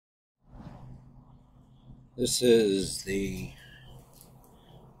This is the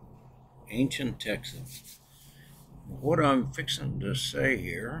ancient Texan. What I'm fixing to say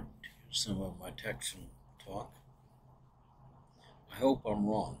here, some of my Texan talk, I hope I'm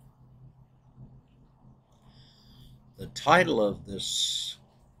wrong. The title of this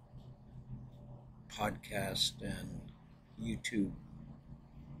podcast and YouTube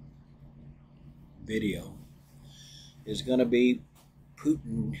video is going to be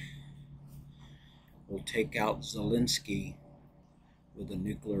Putin will take out Zelenskyy with a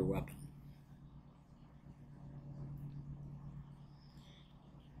nuclear weapon.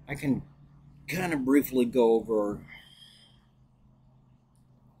 I can kind of briefly go over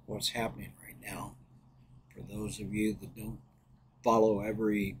what's happening right now for those of you that don't follow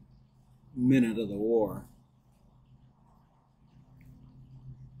every minute of the war.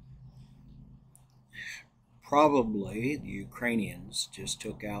 Probably the Ukrainians just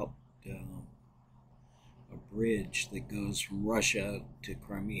took out a bridge that goes from Russia to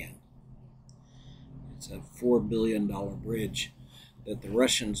Crimea. It's a $4 billion bridge that the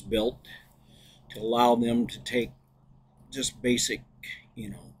Russians built to allow them to take just basic,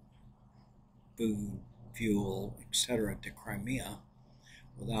 food, fuel, etc. to Crimea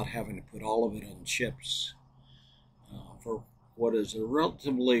without having to put all of it on ships for what is a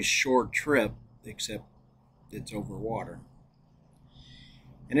relatively short trip, except it's over water.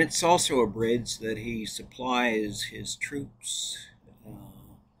 And it's also a bridge that he supplies his troops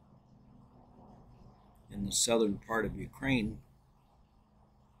in the southern part of Ukraine.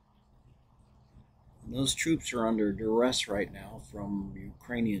 And those troops are under duress right now from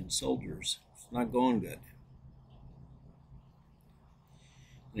Ukrainian soldiers. It's not going good.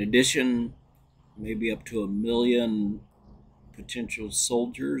 In addition, maybe up to 1 million potential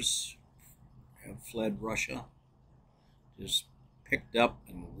soldiers have fled Russia, just picked up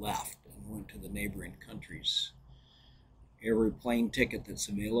and left and went to the neighboring countries. Every plane ticket that's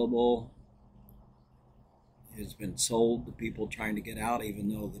available has been sold to people trying to get out, even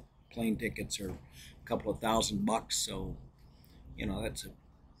though the plane tickets are a couple of $1,000. So, that's a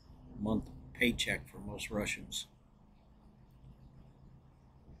month paycheck for most Russians.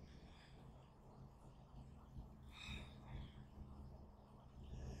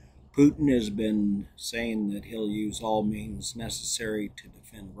 Putin has been saying that he'll use all means necessary to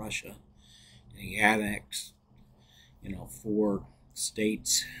defend Russia. And he annexed, 4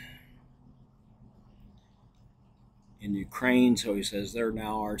 states in Ukraine, so he says they're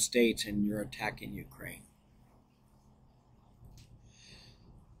now our states and you're attacking Ukraine.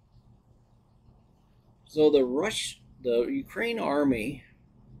 So the Ukraine army,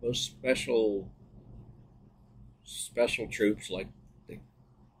 those special troops, like they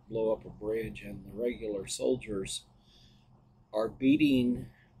blow up a bridge, and the regular soldiers are beating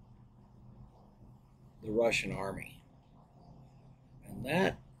the Russian army. And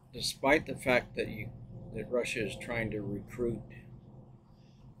that, despite the fact that Russia is trying to recruit,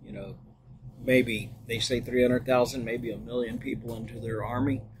 maybe they say 300,000, maybe 1 million people into their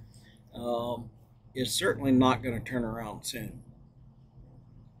army, is certainly not going to turn around soon.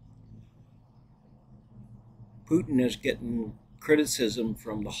 Putin is getting criticism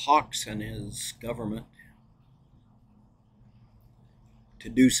from the hawks in his government to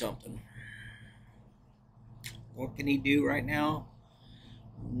do something. What can he do right now?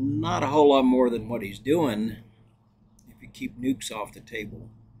 Not a whole lot more than what he's doing if you keep nukes off the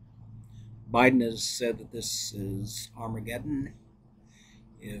table. Biden has said that this is Armageddon.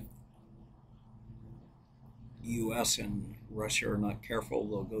 If U.S. and Russia are not careful,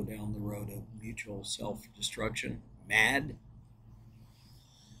 they'll go down the road of mutual self-destruction. Mad.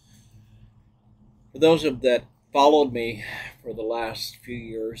 For those of that followed me for the last few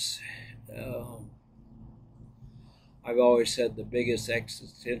years, I've always said the biggest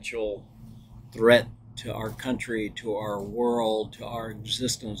existential threat to our country, to our world, to our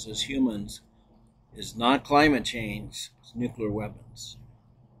existence as humans is not climate change, it's nuclear weapons.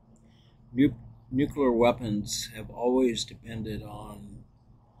 Nuclear weapons have always depended on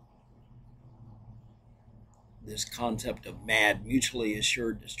this concept of mad, mutually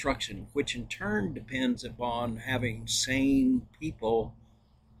assured destruction, which in turn depends upon having sane people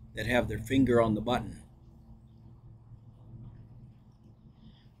that have their finger on the button.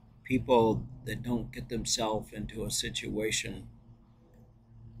 People that don't get themselves into a situation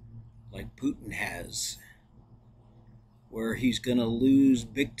like Putin has, where he's going to lose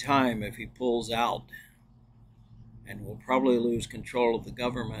big time if he pulls out, and will probably lose control of the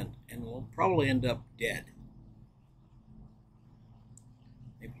government and will probably end up dead.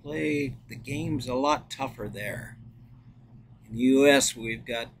 They play the games a lot tougher there. In the U.S., we've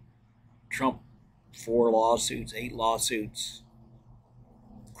got Trump 4 lawsuits, 8 lawsuits,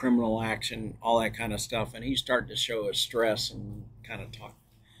 criminal action, all that kind of stuff. And he's starting to show his stress and kind of talk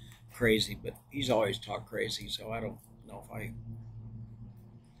crazy, but he's always talked crazy, so I don't know if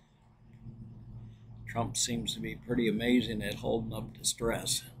Trump seems to be pretty amazing at holding up to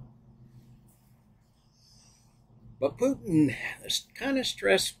stress. But Putin, the kind of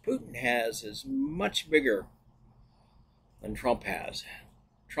stress Putin has is much bigger than Trump has.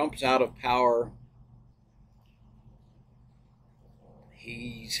 Trump's out of power.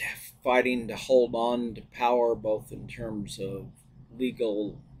 He's fighting to hold on to power, both in terms of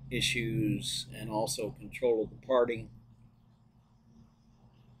legal issues and also control of the party.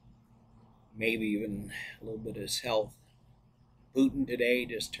 Maybe even a little bit of his health. Putin today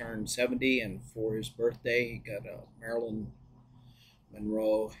just turned 70, and for his birthday, he got a Marilyn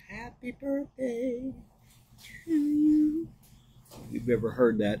Monroe, "Happy birthday to you." If you've ever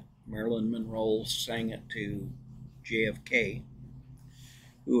heard that, Marilyn Monroe sang it to JFK,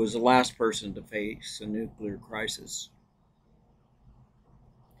 who was the last person to face a nuclear crisis.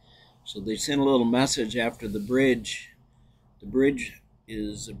 So they sent a little message after the bridge. The bridge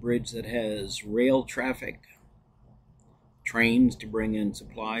is a bridge that has rail traffic, trains to bring in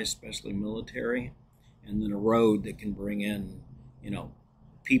supplies, especially military, and then a road that can bring in,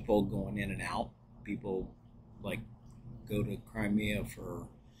 people going in and out. People like go to Crimea for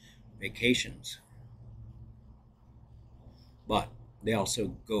vacations. But they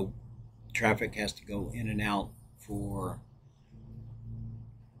also traffic has to go in and out for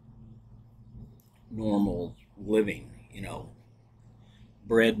normal living,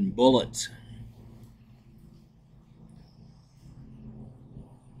 bread and bullets.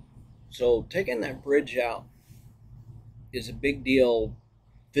 So taking that bridge out is a big deal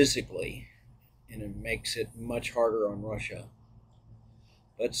physically, and it makes it much harder on Russia.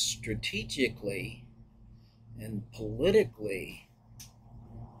 But strategically and politically,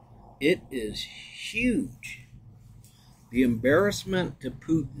 it is huge. The embarrassment to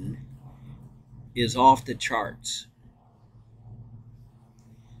Putin is off the charts.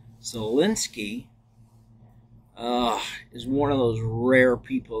 Zelenskyy is one of those rare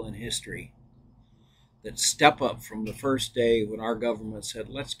people in history that step up from the first day when our government said,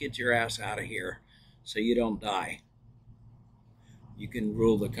 "Let's get your ass out of here so you don't die. You can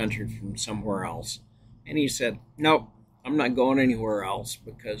rule the country from somewhere else." And he said, "Nope, I'm not going anywhere else,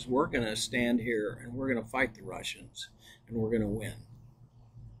 because we're going to stand here and we're going to fight the Russians and we're going to win."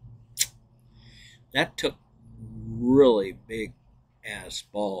 That took really big ass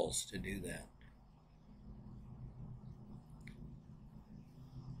balls to do that.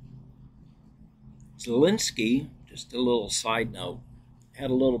 Zelenskyy, just a little side note,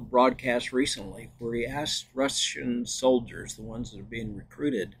 had a little broadcast recently where he asked Russian soldiers, the ones that are being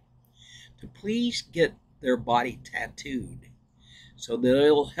recruited, to please get their body tattooed so that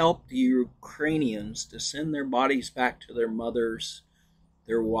it'll help the Ukrainians to send their bodies back to their mothers,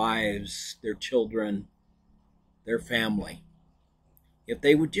 their wives, their children, their family. If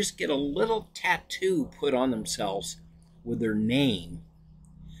they would just get a little tattoo put on themselves with their name,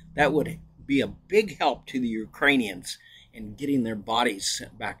 that would be a big help to the Ukrainians in getting their bodies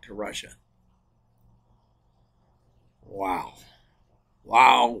sent back to Russia. Wow.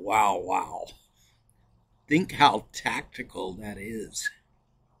 Wow, wow, wow. Think how tactical that is.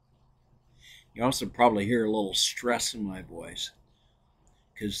 You also probably hear a little stress in my voice,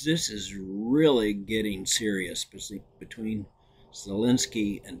 because this is really getting serious between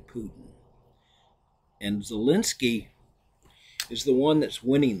Zelenskyy and Putin. And Zelenskyy is the one that's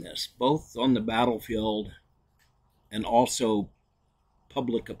winning this, both on the battlefield and also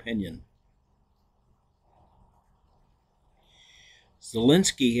public opinion.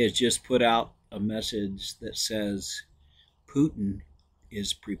 Zelenskyy has just put out a message that says Putin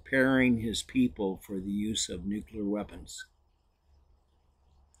is preparing his people for the use of nuclear weapons.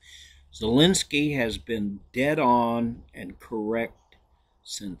 Zelenskyy has been dead on and correct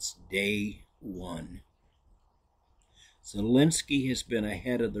since day one. Zelenskyy has been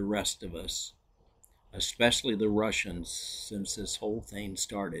ahead of the rest of us, especially the Russians, since this whole thing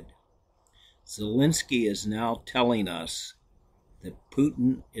started. Zelenskyy is now telling us that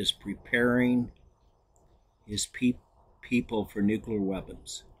Putin is preparing his people for nuclear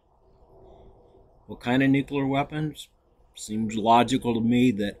weapons. What kind of nuclear weapons? Seems logical to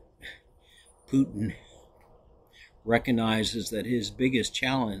me that Putin recognizes that his biggest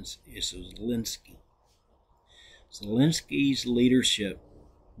challenge is Zelenskyy. Zelenskyy's leadership,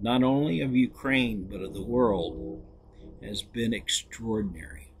 not only of Ukraine, but of the world, has been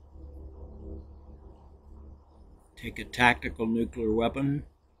extraordinary. Take a tactical nuclear weapon,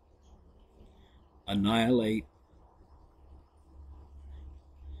 annihilate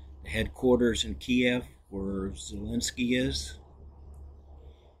the headquarters in Kiev where Zelenskyy is,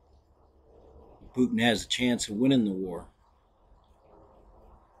 Putin has a chance of winning the war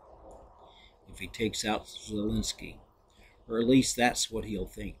if he takes out Zelenskyy. Or at least that's what he'll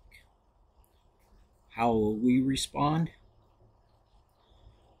think. How will we respond?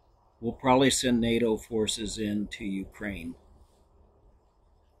 We'll probably send NATO forces into Ukraine.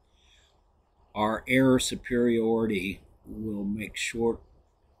 Our air superiority will make short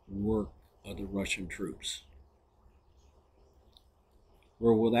work of the Russian troops.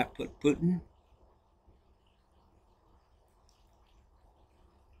 Where will that put Putin?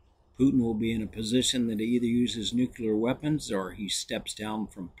 Putin will be in a position that he either uses nuclear weapons or he steps down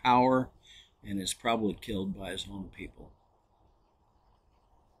from power and is probably killed by his own people.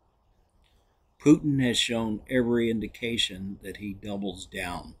 Putin has shown every indication that he doubles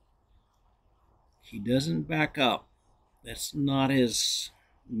down. He doesn't back up. That's not his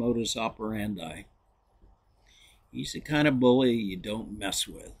modus operandi. He's the kind of bully you don't mess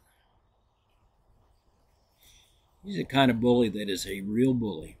with. He's the kind of bully that is a real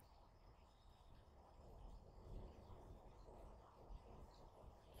bully.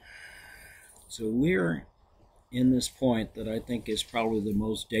 So we're in this point that I think is probably the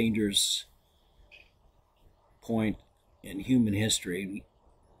most dangerous point in human history.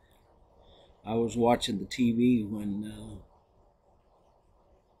 I was watching the TV when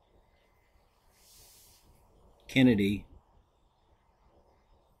Kennedy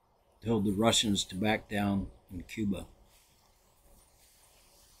told the Russians to back down in Cuba.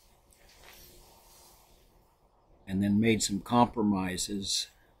 And then made some compromises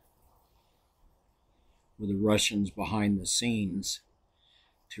with the Russians behind the scenes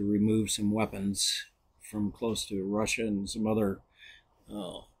to remove some weapons from close to Russia and some other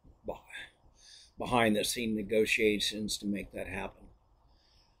behind the scene negotiations to make that happen.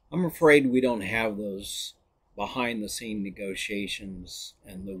 I'm afraid we don't have those behind the scene negotiations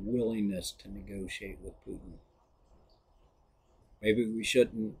and the willingness to negotiate with Putin. Maybe we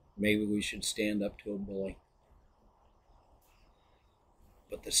shouldn't. Maybe we should stand up to a bully.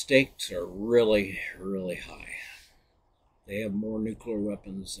 But the stakes are really, really high. They have more nuclear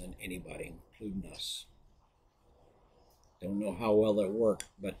weapons than anybody, including us. Don't know how well they work,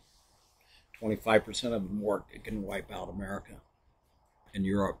 but 25% of them work. It can wipe out America and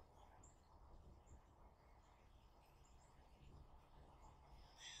Europe.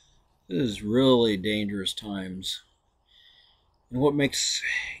 This is really dangerous times. And what makes,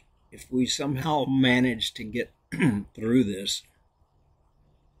 if we somehow manage to get through this,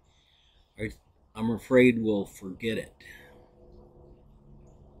 I'm afraid we'll forget it.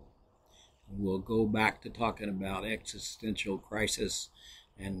 We'll go back to talking about existential crisis,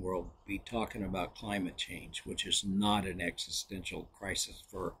 and we'll be talking about climate change, which is not an existential crisis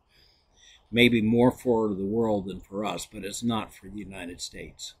for maybe more for the world than for us, but it's not for the United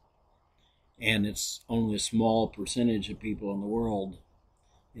States. And it's only a small percentage of people in the world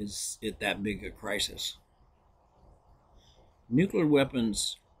is at that big a crisis. Nuclear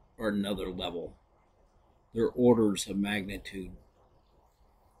weapons are another level. They're orders of magnitude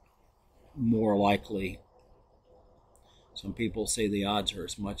more likely. Some people say the odds are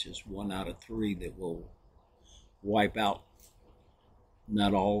as much as 1 out of 3 that will wipe out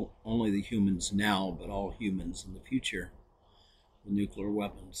not only the humans now, but all humans in the future with nuclear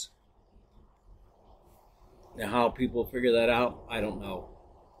weapons. Now, how people figure that out, I don't know.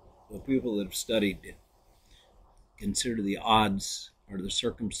 The people that have studied it consider the odds or the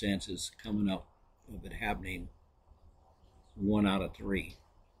circumstances coming up of it happening 1 out of 3.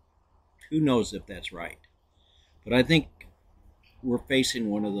 Who knows if that's right? But I think we're facing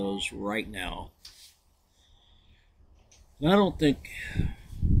one of those right now. And I don't think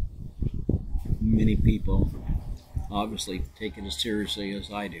many people obviously take it as seriously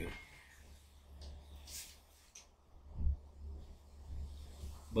as I do.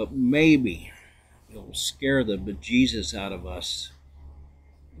 But maybe it'll scare the bejesus out of us,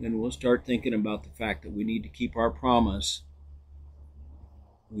 and we'll start thinking about the fact that we need to keep our promise.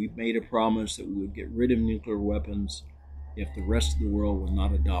 We've made a promise that we would get rid of nuclear weapons if the rest of the world would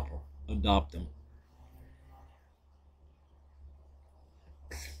not adopt them.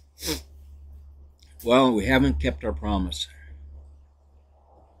 Well, we haven't kept our promise.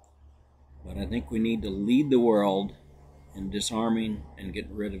 But I think we need to lead the world in disarming and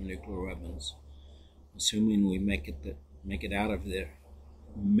getting rid of nuclear weapons, assuming we make it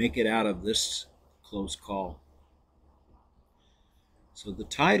out of this close call. So the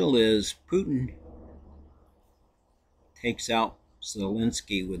title is Putin takes out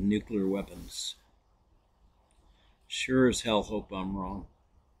Zelenskyy with nuclear weapons. Sure as hell hope I'm wrong.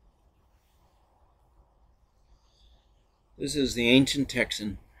 This is the Ancient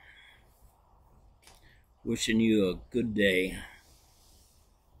Texan wishing you a good day.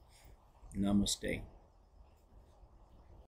 Namaste.